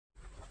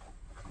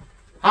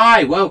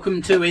Hi,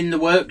 welcome to In the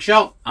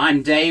Workshop.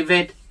 I'm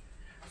David.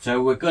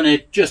 So we're going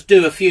to just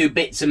do a few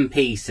bits and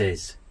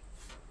pieces.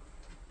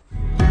 I'll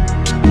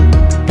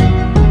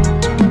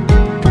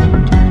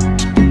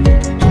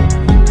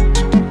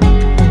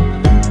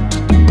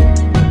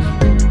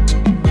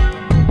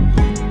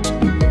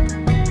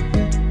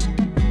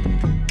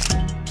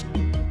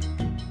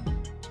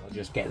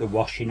just get the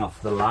washing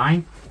off the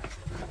line.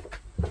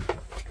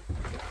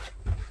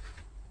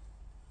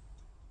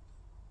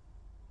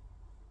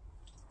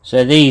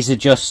 So these are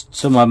just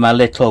some of my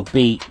little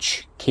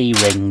beach key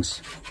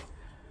rings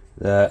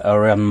that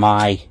are on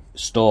my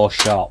store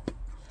shop.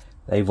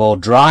 They've all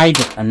dried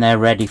and they're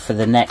ready for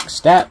the next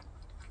step.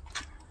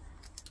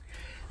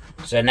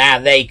 So now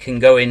they can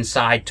go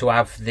inside to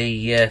have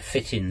the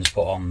fittings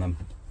put on them.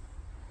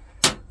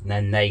 And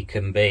then they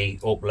can be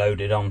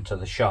uploaded onto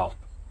the shop.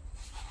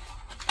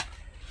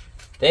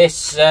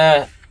 This,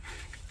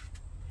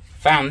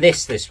 found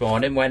this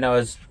morning when I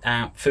was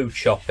out food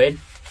shopping.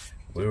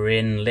 We were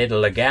in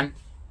Lidl again,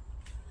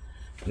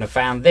 and I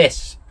found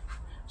this.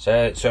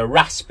 So it's a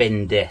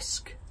rasping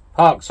disc,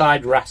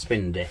 Parkside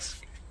rasping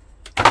disc.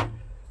 But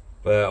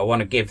I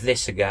want to give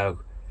this a go.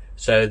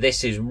 So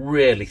this is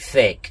really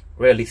thick,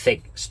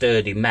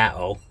 sturdy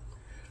metal.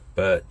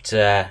 But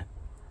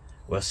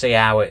we'll see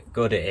how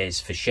good it is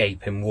for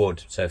shaping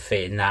wood. So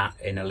fitting that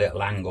in a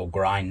little angle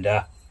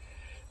grinder,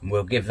 and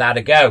we'll give that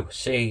a go.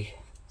 See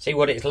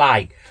what it's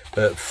like.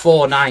 But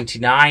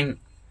 £4.99.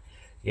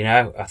 You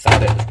know, I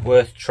thought it was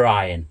worth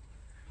trying.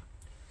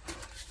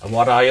 And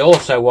what I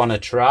also want to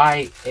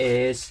try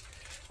is,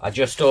 I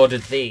just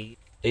ordered these.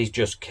 These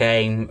just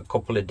came a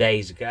couple of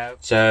days ago.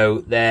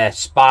 So they're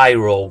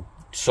spiral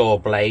saw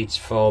blades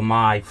for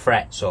my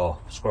fret saw,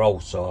 scroll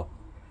saw,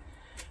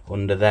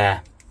 under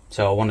there.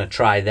 So I want to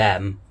try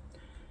them.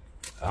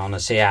 I want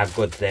to see how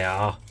good they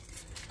are.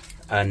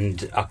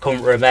 And I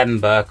couldn't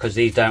remember, because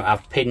these don't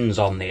have pins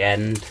on the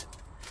end.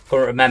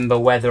 Couldn't remember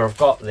whether I've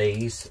got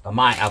these. I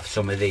might have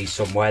some of these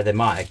somewhere. They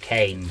might have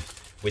came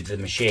with the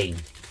machine,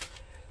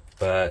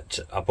 but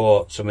I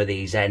bought some of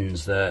these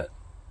ends that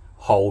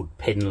hold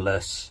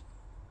pinless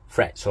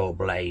fret saw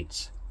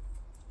blades.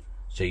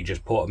 So you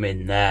just put them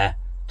in there,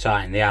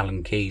 tighten the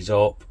Allen keys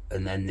up,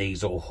 and then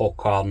these will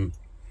hook on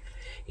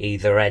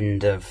either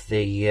end of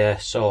the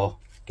saw.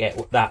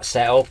 Get that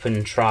set up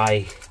and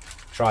try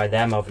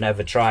them. I've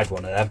never tried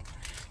one of them,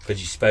 because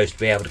you're supposed to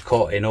be able to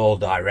cut in all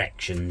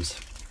directions.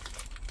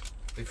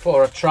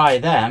 Before I try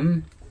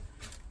them,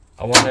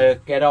 I want to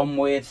get on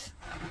with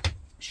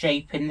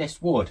shaping this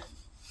wood.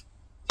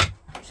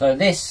 So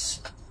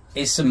this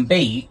is some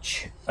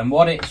beech, and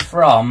what it's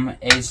from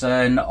is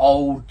an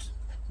old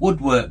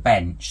woodwork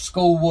bench,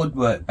 school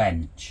woodwork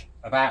bench.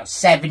 About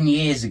 7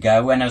 years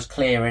ago, when I was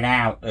clearing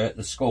out at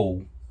the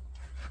school,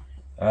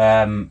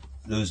 we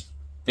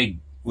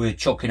were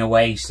chucking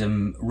away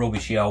some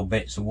rubbishy old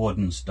bits of wood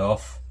and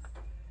stuff.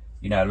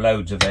 You know,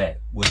 loads of it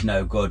was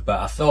no good, but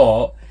I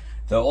thought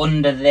that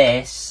under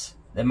this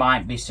there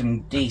might be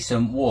some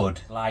decent wood.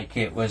 Like,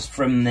 it was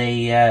from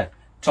the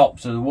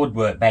tops of the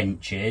woodwork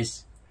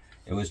benches.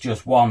 It was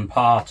just one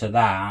part of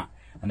that,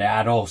 and it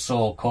had all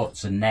saw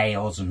cuts and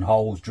nails and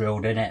holes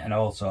drilled in it and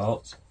all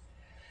sorts.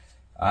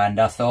 And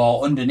I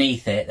thought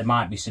underneath it there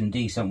might be some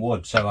decent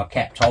wood, so I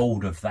kept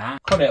hold of that,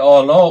 cut it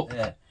all up,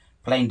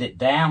 planed it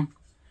down,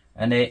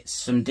 and it's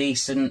some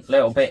decent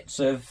little bits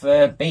of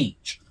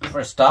beech. For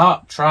a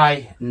start,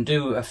 try and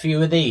do a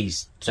few of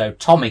these. So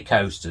Tommy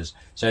coasters.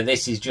 So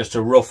this is just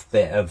a rough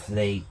bit of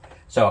the...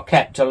 So I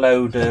kept a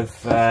load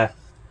of the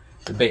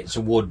bits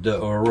of wood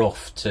that were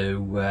rough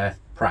to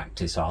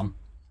practice on.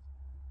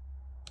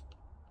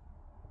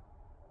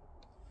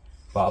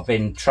 But I've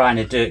been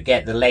trying to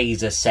get the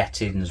laser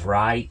settings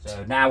right.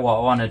 So now what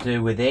I want to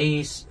do with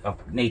these, I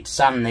need to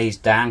sand these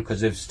down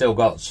because they've still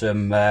got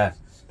some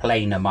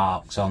planer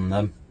marks on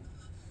them.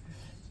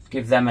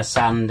 Give them a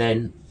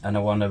sanding, and I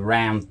want to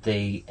round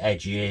the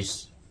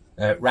edges,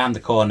 round the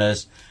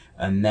corners,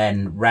 and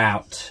then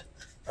route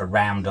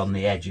around on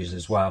the edges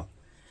as well.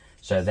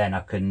 So then I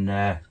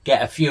can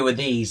get a few of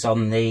these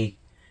on the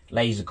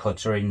laser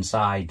cutter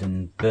inside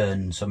and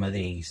burn some of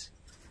these.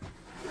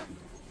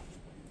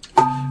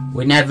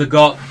 We never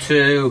got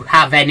to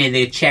have any of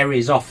the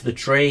cherries off the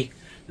tree.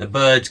 The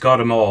birds got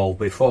them all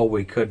before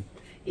we could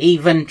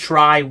even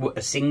try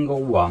a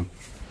single one.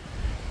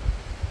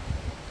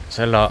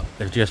 So look,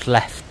 they've just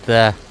left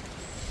the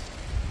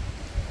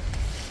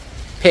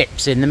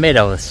pips in the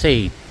middle, the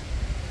seed.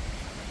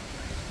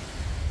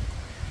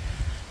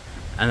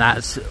 And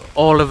that's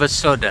all of a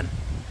sudden.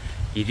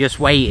 You're just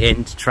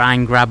waiting to try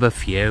and grab a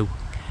few,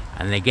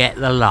 and they get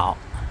the lot.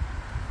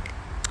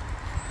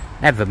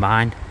 Never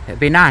mind. It'd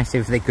be nice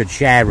if they could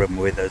share them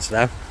with us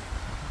though.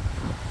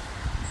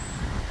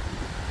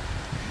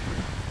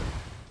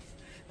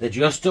 They're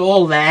just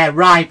all there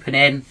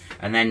ripening,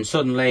 and then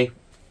suddenly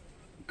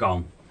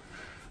gone.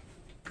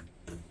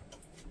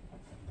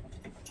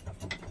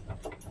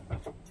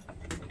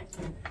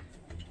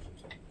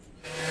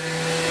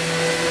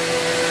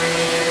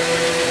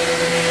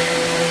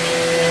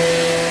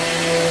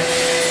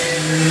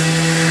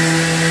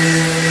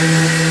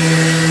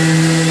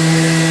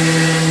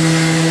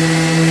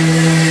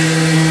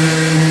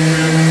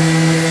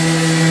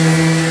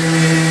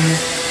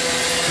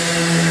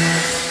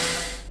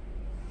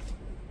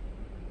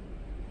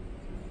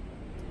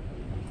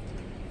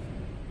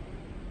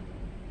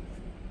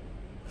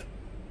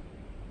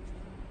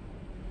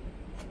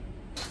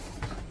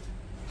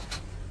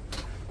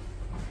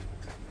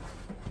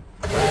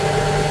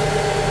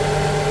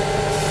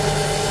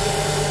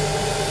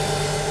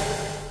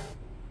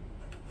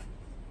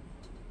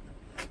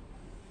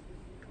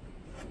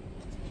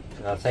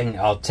 I think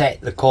I'll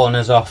take the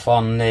corners off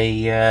on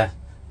the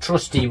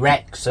trusty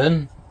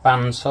Rexon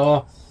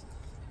bandsaw,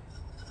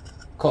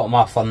 cut them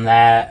off on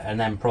there, and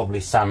then probably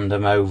sand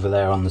them over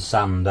there on the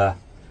sander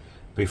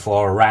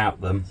before I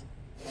route them.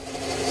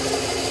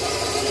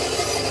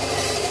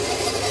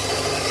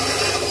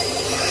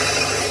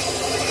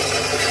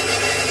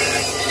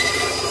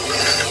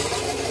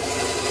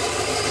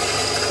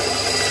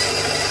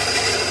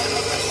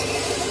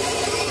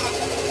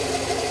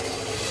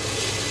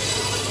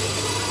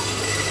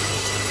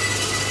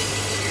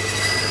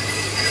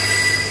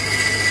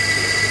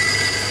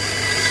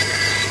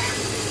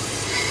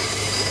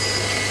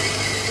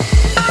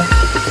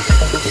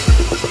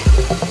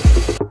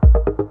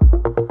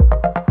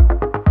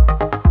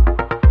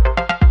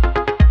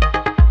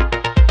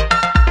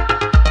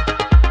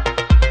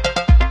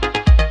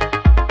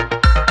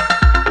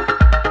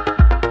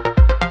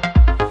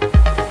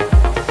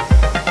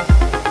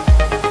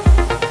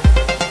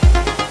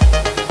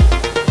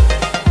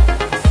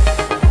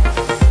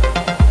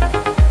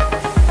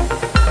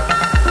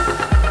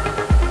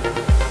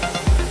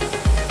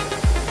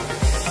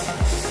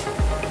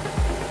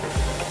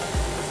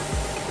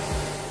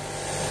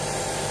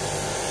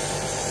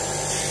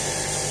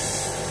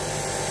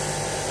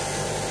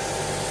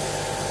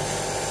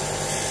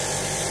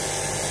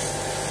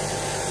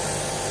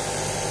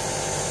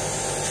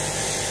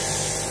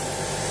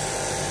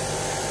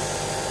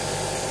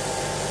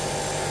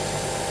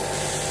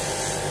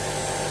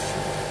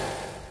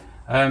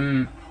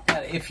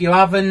 If you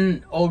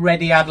haven't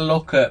already had a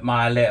look at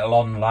my little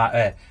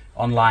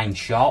online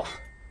shop,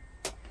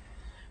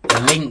 the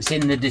link's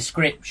in the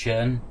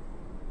description,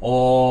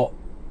 or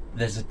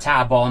there's a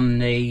tab on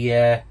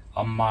the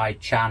on my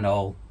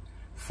channel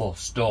for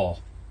store,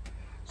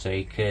 so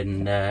you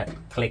can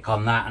click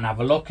on that and have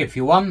a look if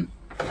you want.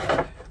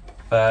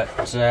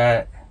 But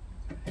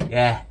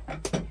yeah,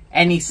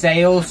 any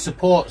sale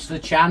supports the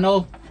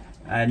channel,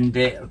 and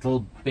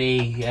it'll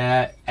be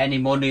any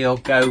money will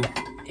go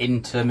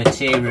into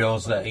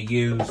materials that are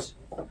used,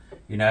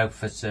 you know,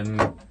 for some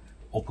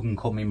up and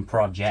coming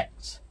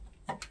projects.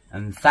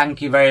 And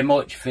thank you very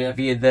much for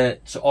you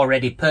that's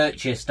already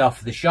purchased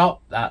off the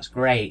shop. That's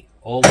great.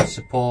 All the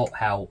support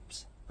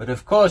helps. But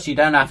of course you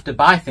don't have to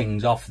buy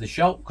things off the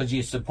shop, because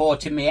you're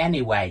supporting me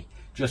anyway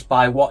just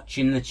by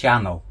watching the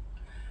channel.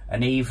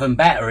 And even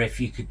better if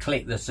you could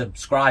click the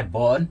subscribe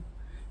button,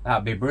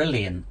 that'd be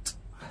brilliant.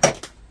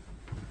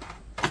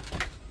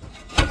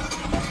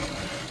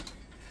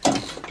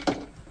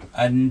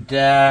 And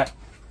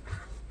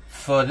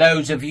for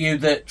those of you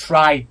that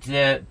tried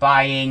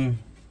buying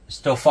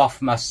stuff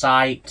off my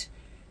site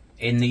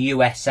in the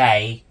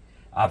USA,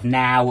 I've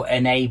now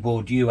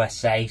enabled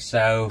USA,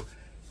 so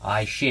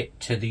I ship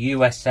to the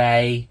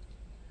USA,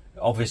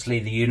 obviously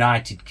the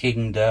United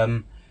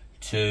Kingdom,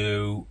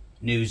 to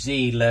New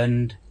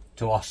Zealand,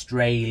 to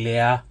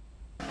Australia.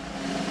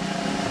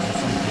 There's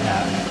something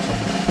out.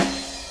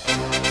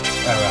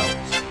 Where else?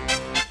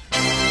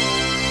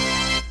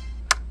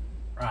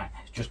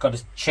 Just got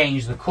to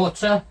change the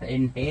cutter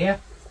in here.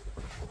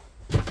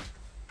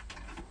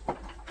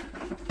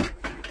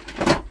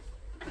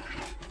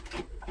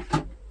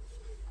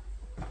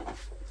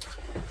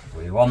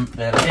 We want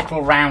the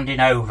little rounding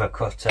over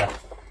cutter.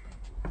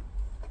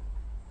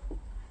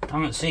 I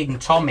haven't seen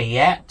Tommy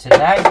yet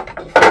today.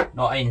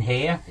 Not in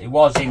here. It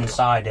was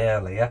inside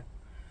earlier.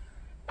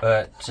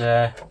 But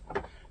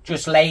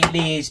just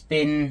lately he's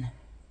been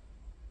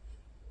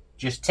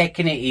just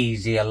taking it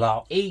easy a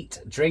lot. Eat,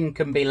 drink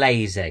and be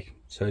lazy.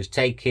 So he's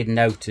taking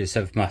notice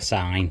of my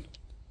sign.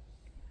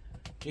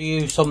 Do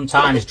you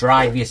sometimes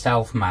drive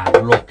yourself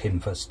mad looking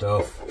for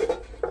stuff?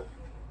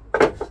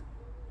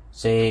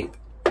 See,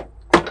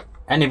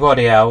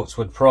 anybody else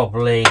would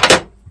probably,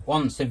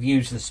 once they've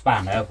used the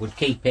spanner, would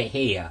keep it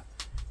here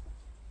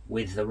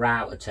with the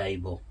router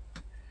table.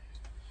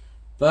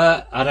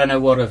 But I don't know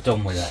what I've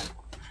done with it.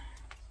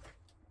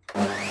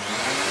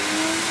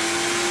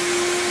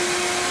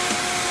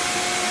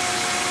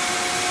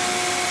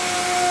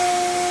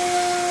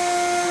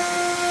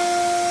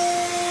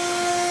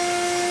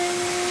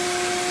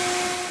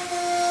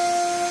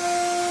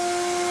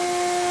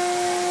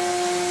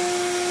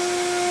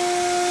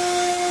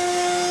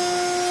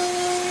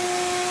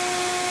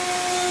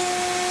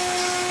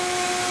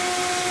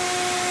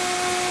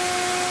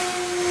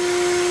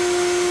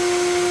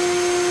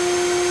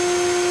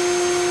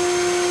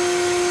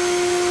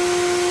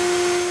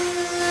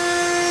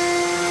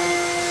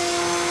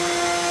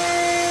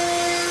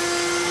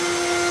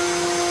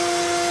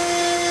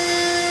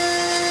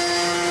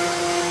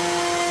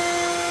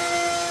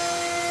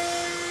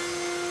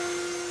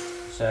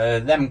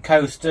 So them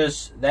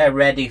coasters, they're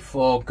ready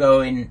for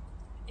going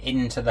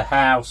into the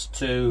house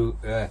to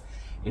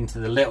into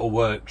the little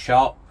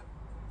workshop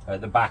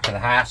at the back of the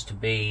house to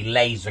be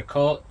laser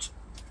cut,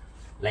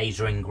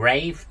 laser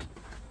engraved.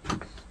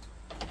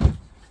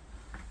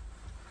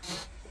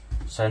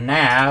 So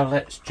now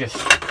let's just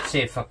see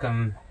if I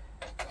can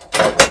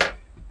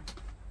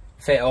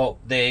fit up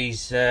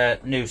these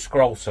new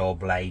scroll saw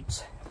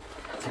blades.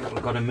 think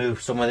we've got to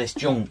move some of this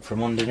junk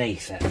from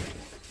underneath it,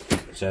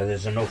 so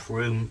there's enough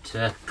room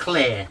to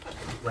clear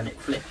when it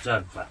flips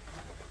over.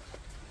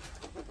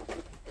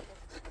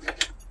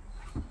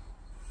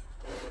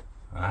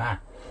 Ah,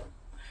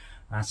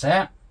 that's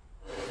it.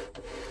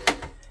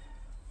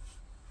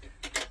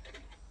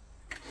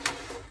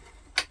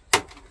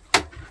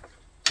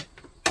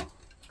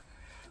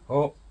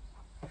 Oh,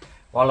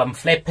 while I'm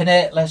flipping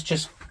it, let's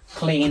just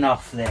clean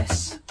off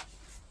this.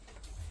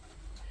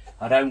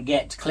 I don't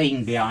get to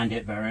clean behind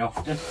it very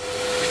often.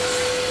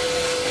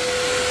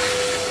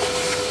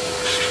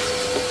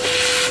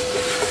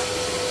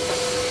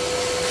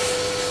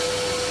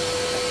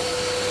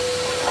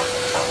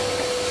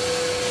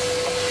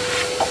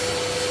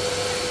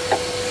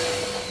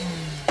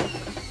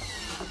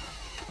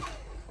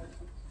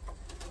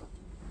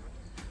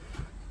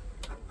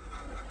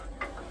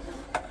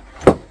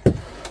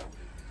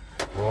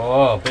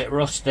 Whoa, a bit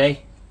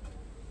rusty.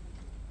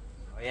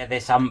 Oh yeah,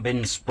 this hasn't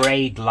been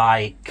sprayed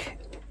like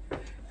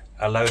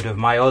a load of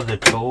my other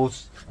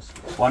tools.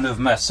 One of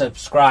my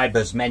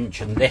subscribers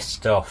mentioned this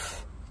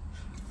stuff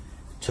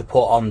to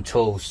put on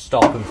tools,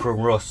 stop them from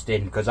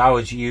rusting, because I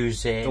was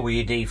using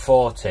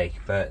WD-40,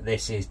 but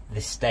this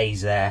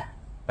stays there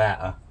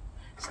better,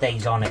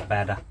 stays on it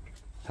better.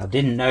 I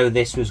didn't know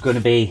this was going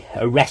to be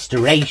a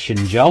restoration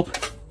job.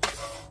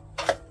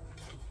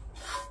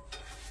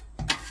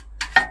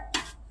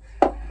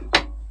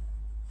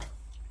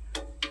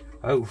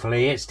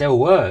 Hopefully it still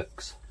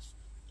works.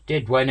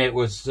 Did when it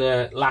was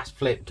last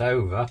flipped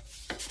over.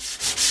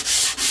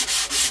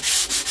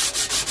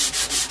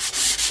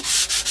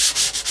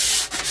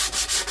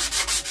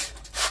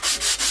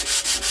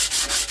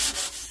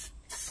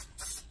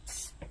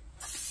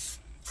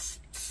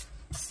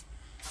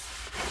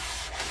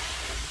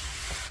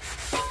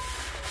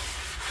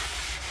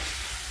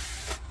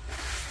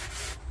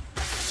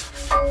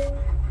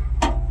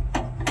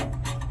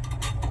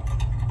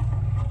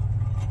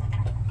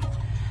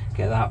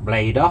 Get that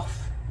blade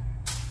off.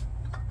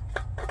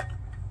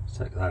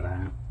 Take that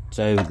out.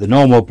 So the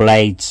normal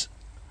blades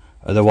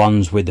are the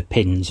ones with the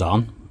pins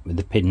on,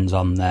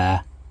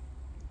 there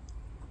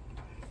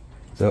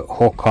that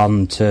hook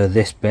on to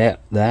this bit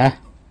there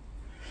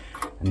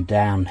and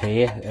down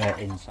here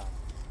inside.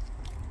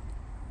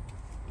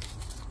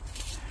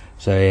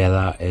 So yeah,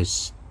 that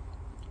is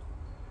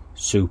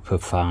super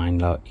fine,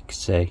 like you can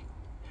see,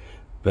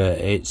 but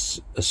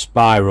it's a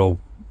spiral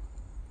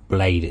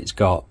blade. It's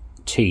got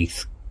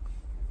teeth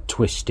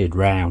twisted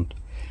round.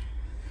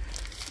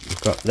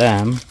 We've got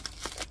them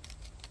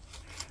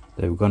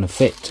that we're going to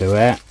fit to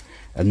it,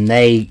 and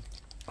they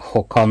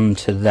hook on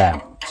to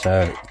them.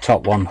 So the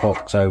top one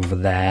hooks over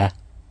there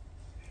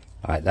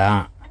like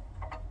that,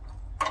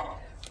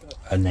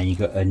 and then you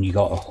got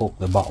to hook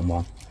the bottom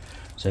one.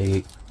 So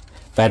you're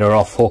better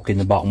off hooking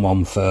the bottom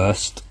one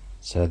first.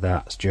 So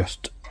that's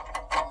just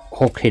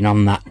hooking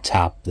on that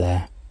tab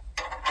there.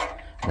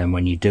 And then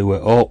when you do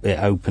it up, it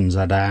opens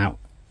that out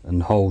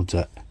and holds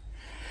it.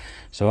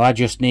 So I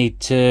just need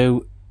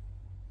to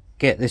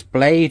get this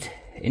blade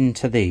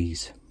into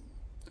these.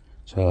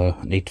 So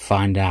I need to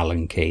find the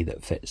Allen key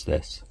that fits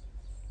this.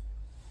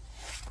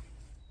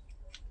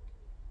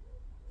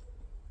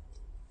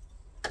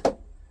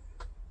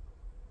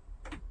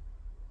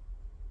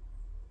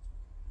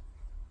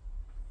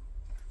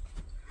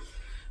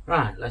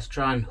 Right, let's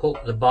try and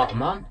hook the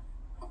bottom on.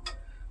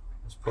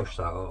 Let's push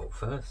that out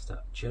first,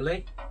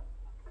 actually.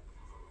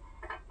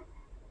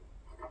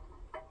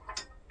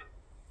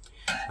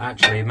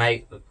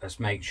 Let's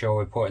make sure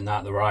we're putting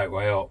that the right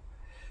way up.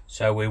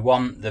 So we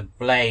want the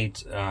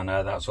blade, oh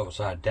no, that's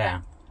upside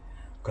down,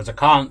 because I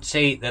can't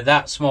see, they're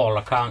that small,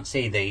 I can't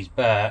see these,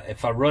 but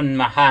if I run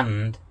my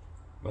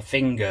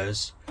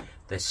fingers,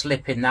 they're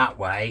slipping that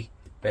way,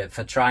 but if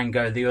I try and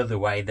go the other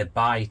way, they're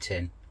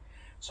biting.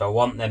 So I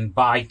want them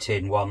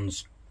biting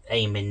ones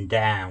aiming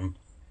down,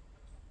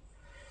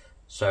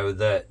 so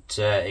that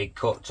it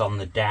cuts on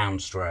the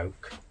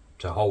downstroke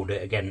to hold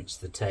it against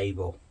the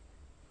table.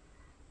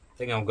 I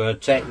think I'm going to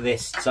take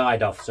this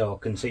side off so I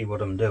can see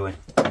what I'm doing.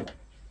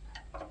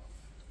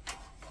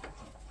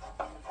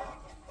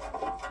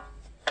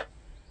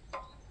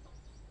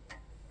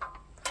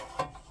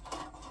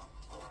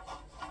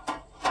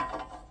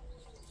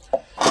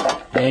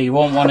 Yeah, you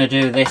won't want to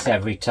do this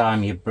every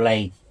time your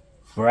blade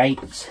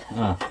breaks.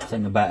 Oh, I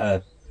think I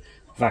better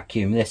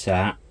vacuum this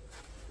out.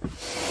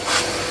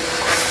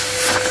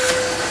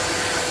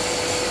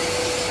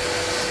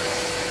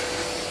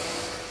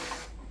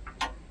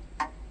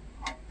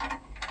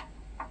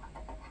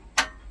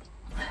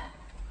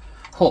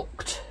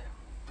 Hooked.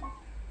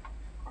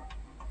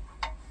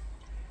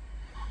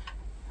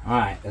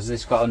 Right, has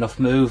this got enough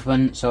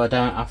movement so I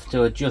don't have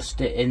to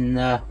adjust it in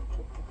the...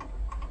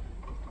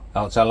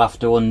 Else I'll have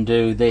to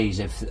undo these.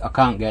 If I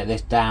can't get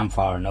this down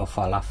far enough,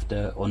 I'll have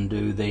to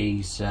undo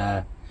these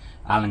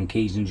Allen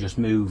keys and just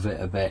move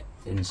it a bit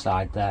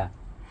inside there.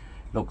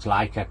 Looks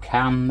like I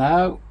can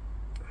though.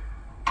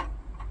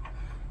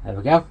 There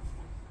we go.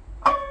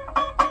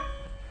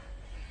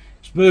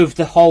 Just move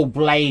the whole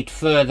blade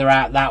further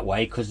out that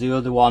way because the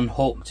other one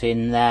hooked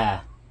in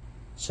there.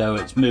 so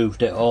it's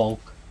moved it all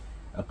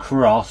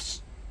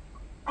across.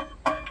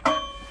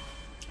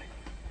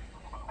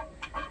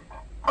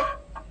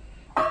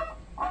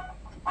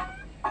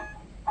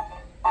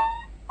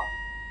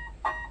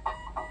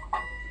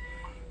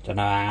 Don't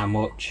know how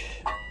much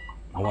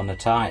I want to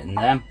tighten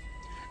them,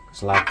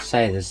 because like I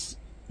say, there's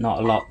not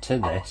a lot to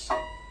this.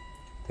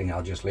 I think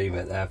I'll just leave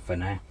it there for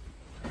now.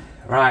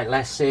 Right,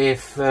 let's see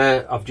if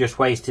I've just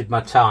wasted my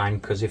time,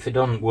 because if it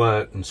doesn't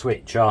work and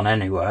switch on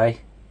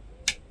anyway,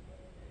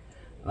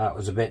 that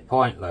was a bit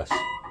pointless.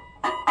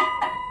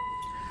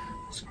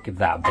 Let's give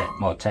that a bit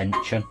more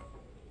tension.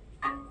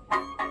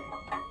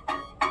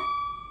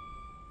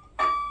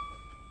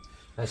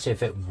 Let's see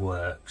if it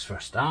works for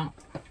a start.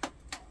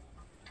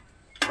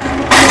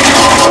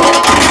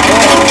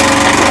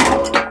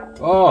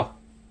 Oh!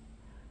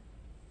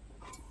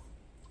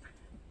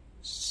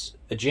 It's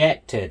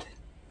ejected.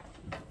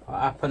 What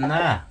happened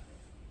there?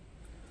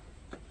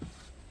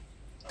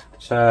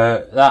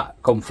 So that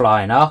come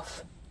flying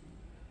off,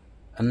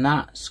 and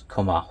that's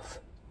come off.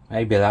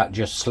 Maybe that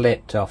just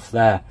slipped off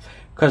there,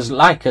 because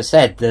like I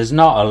said, there's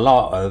not a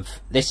lot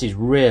of this. Is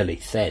really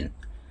thin,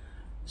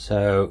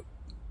 so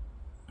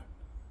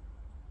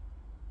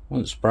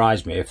wouldn't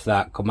surprise me if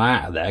that come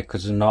out of there,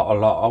 because there's not a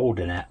lot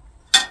holding it,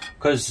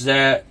 because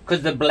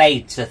the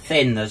blades are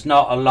thin. There's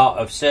not a lot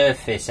of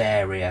surface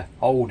area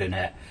holding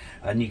it,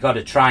 and you got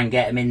to try and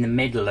get them in the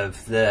middle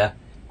of the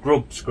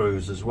grub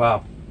screws as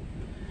well.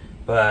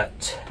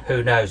 But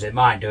who knows, it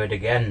might do it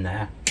again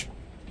now.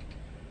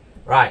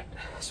 Right,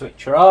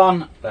 switch her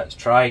on, let's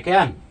try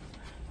again.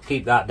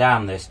 Keep that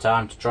down this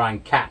time to try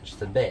and catch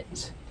the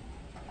bits.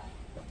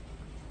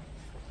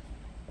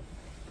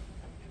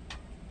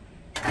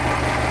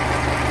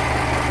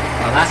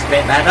 Well, that's a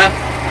bit better.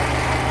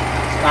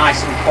 It's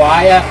nice and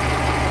quiet.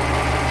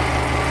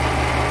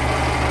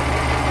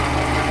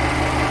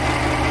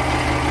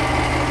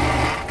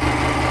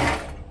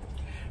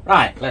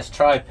 Right, let's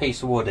try a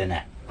piece of wood in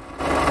it.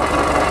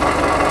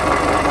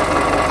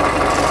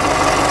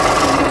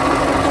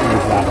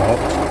 Move that up.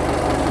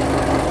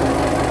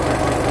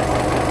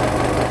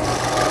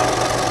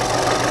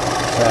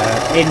 So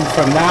in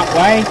from that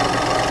way,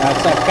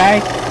 that's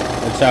okay.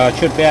 And so I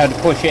should be able to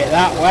push it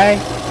that way.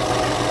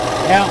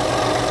 Yeah.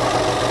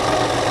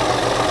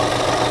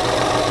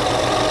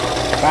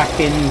 Back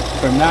in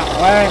from that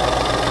way.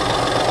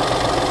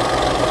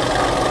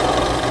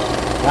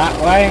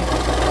 That way.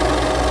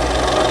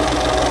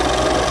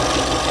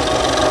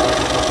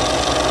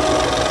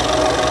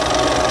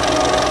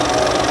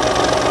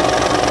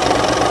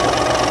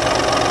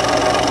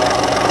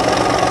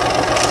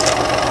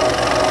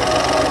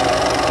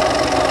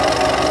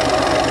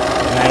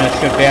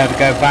 Should be able to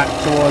go back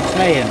towards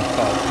me and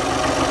pop.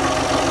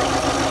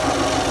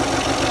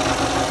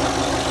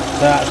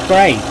 So that's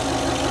great.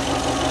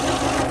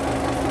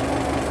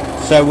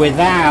 So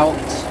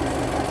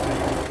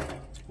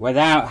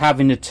without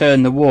having to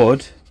turn the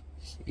wood,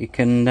 you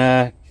can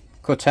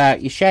cut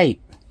out your shape.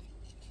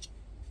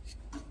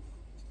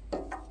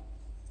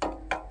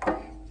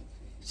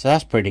 So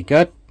that's pretty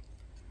good.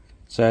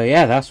 So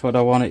yeah, that's what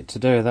I want it to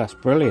do. That's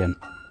brilliant.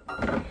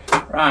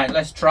 Right,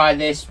 let's try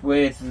this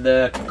with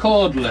the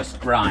cordless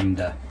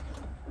grinder.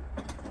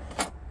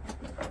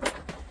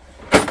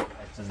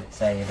 What does it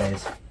say it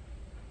is?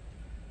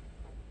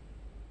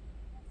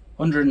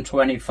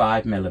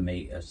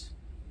 125mm.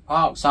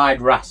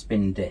 Parkside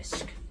rasping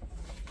disc.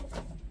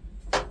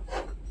 So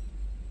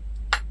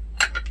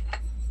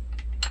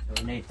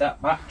we need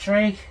that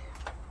battery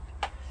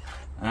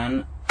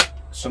and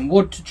some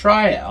wood to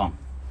try it on.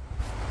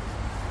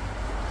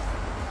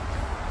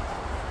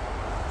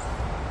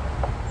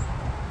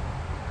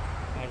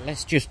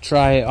 Let's just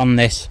try it on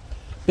this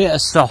bit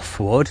of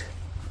softwood,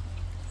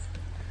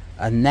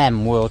 and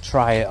then we'll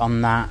try it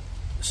on that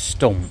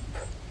stump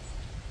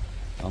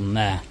on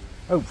there.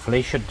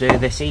 Hopefully should do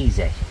this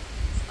easy,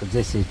 because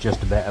this is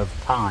just a bit of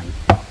pine.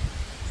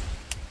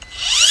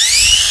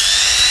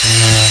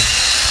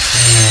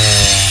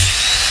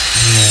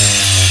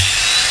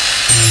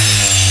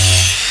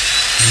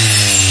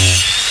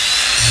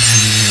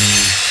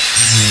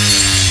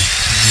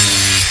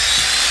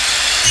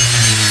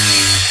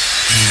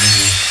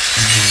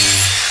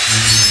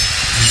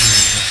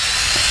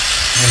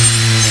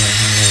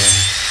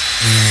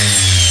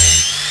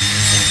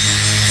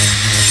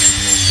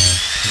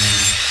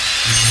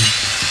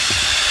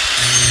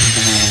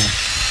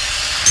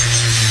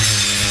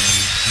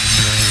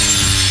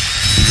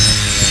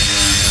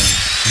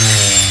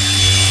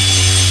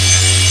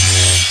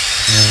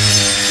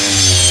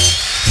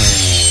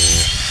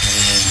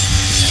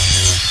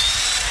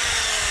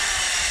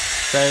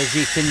 So as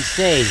you can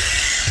see,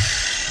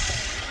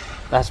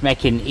 that's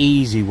making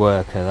easy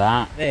work of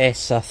that.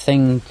 This I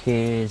think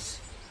is,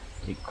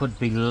 it could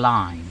be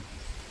lime.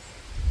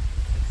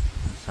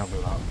 Let's have a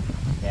look.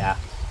 Yeah,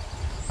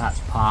 that's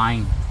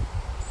pine.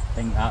 I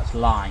think that's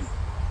lime.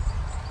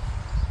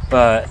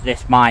 But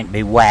this might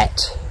be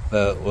wet,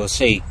 but we'll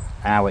see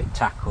how it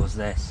tackles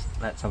this.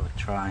 Let's have a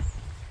try.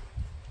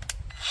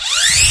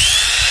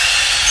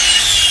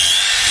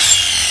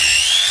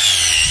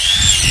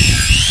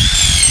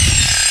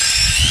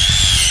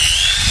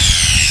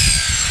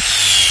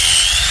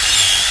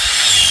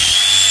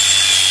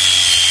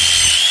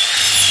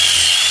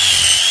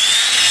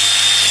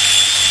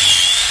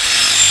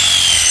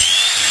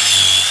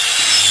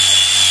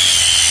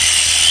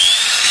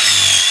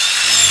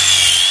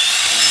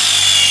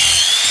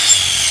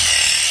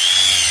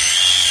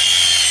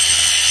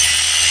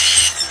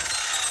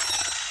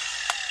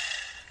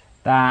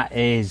 That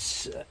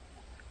is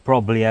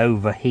probably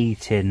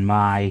overheating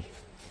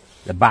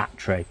the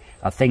battery.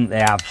 I think they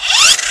have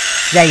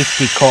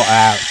safety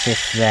cutouts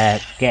if they're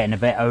getting a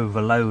bit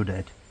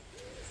overloaded.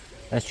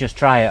 Let's just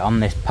try it on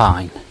this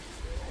pine.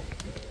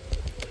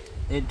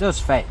 It does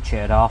fetch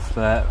it off,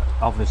 but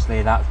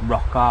obviously that's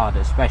rock hard,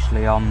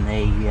 especially on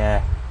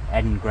the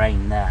end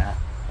grain there.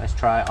 Let's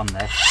try it on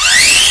this.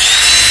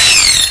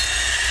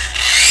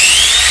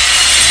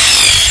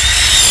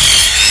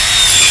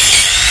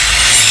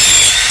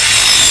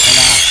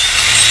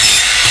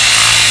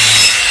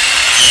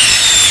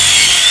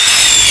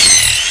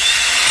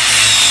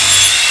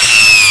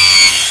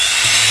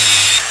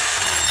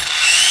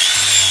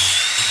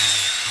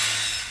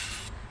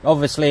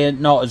 Obviously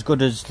not as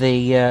good as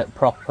the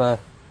proper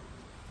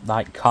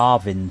like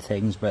carving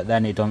things, but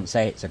then it don't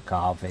say it's a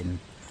carving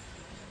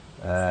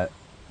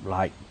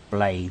like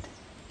blade.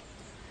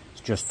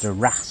 It's just a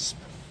rasp,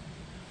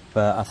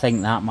 but I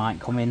think that might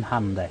come in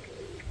handy.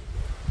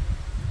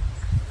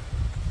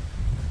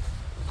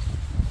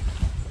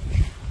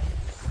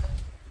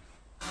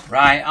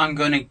 Right, I'm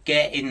going to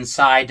get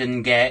inside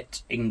and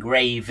get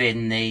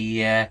engraving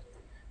the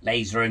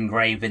laser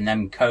engraving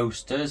them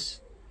coasters.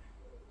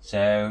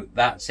 So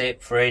that's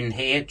it for in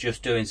here,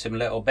 just doing some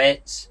little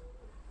bits.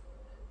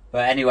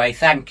 But anyway,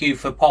 thank you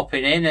for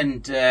popping in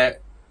and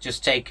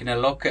just taking a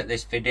look at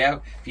this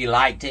video. If you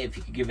liked it, if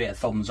you could give it a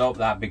thumbs up,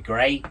 that'd be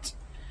great.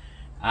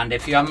 And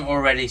if you haven't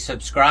already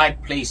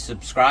subscribed, please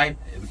subscribe.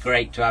 It'd be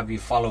great to have you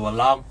follow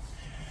along.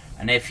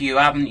 And if you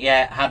haven't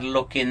yet had a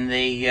look in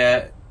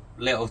the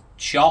little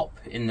shop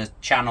in the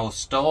channel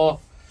store,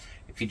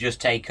 if you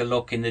just take a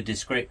look in the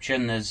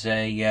description, there's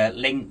a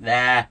link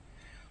there,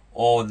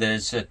 or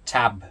there's a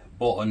tab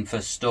button for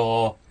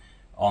store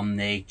on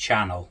the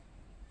channel.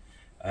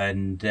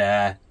 And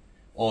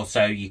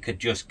also you could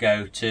just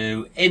go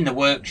to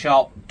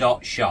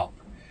intheworkshop.shop,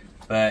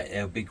 but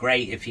it would be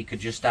great if you could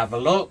just have a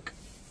look.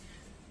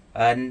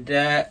 And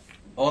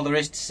all there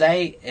is to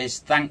say is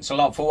thanks a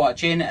lot for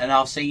watching, and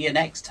I'll see you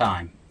next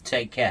time.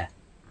 Take care.